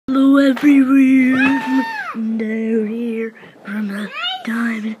everywhere, down here, from the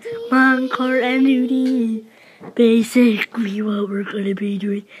diamond, one card and duty. Basically, what we're gonna be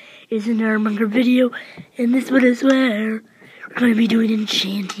doing is an Ironmonger video, and this one is where we're gonna be doing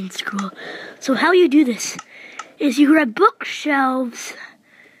enchanting school. So how you do this is you grab bookshelves,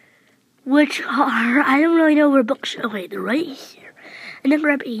 which are, I don't really know where bookshelves, oh wait, they're right here. And then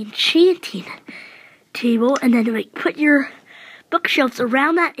grab an enchanting table, and then like put your bookshelves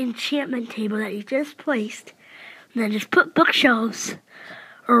around that enchantment table that you just placed. And then just put bookshelves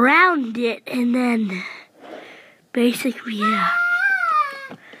around it, and then basically, yeah.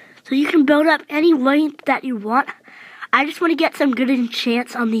 So you can build up any length that you want. I just want to get some good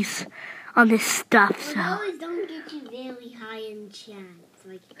enchants on this stuff. So those don't get you very high enchants,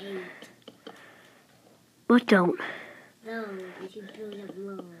 like 8. What don't? Those, if you build up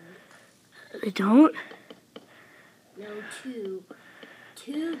low. They don't? No, 2.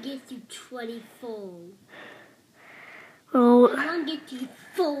 2 gets you 24. Oh. And 1 gets you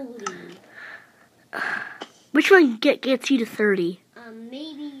 40. Which one gets you to 30?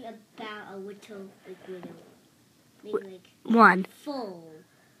 Maybe about a little, like little. Maybe like 1. 4.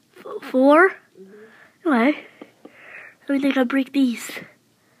 4? Mm-hmm. Okay. Let me think I'll break these.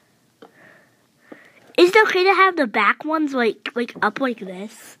 Is it okay to have the back ones like up like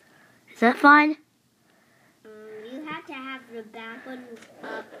this? Is that fine? You have to have the back ones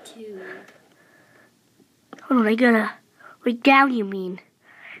up too. Hold on, I gotta, like down you mean.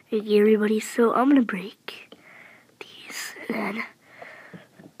 Okay, everybody, so I'm gonna break these and then,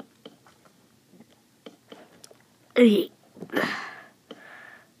 okay.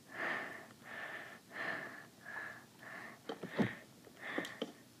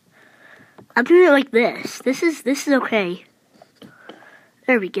 I'm doing it like this. This is okay.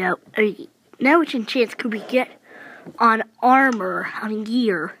 There we go. Okay. Now which enchants could we get on armor, on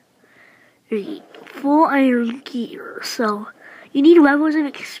gear? Okay. Full iron gear. So you need levels of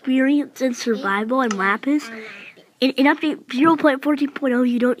experience in survival and lapis. In update 0.14.0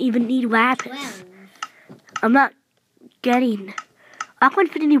 you don't even need lapis. I'm not getting Aqua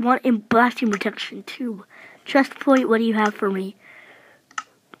Infinity 1 and blasting protection 2. Chest point, what do you have for me?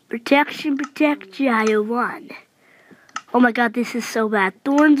 Protection, I 1. Oh my god, this is so bad.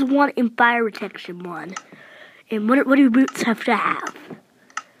 Thorns 1 and fire protection 1. And what do boots have to have?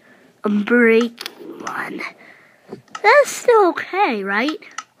 A breaking 1. That's still okay, right?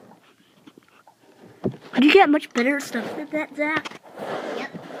 Would you get much better stuff than that, Zach?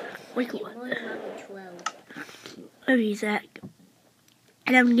 Yep. Like what? 12. Okay, Zach.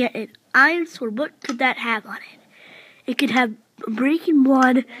 And I'm getting iron sword. What could that have on it? It could have breaking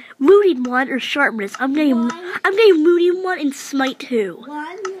 1, looting 1, or sharpness. I'm getting looting 1 and smite 2.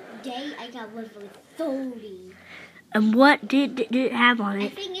 One day I got one for 30. And what did it have on it?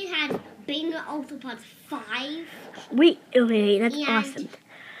 I think it had Banger Ultrapods 5. Wait, okay, that's awesome.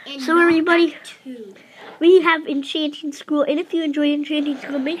 And so everybody, 2. we have Enchanting School, and if you enjoy Enchanting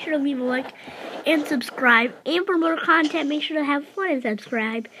School, make sure to leave a like and subscribe. And for more content, make sure to have fun and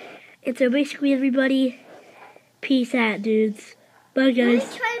subscribe. And so basically everybody, peace out, dudes. Bye,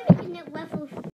 guys.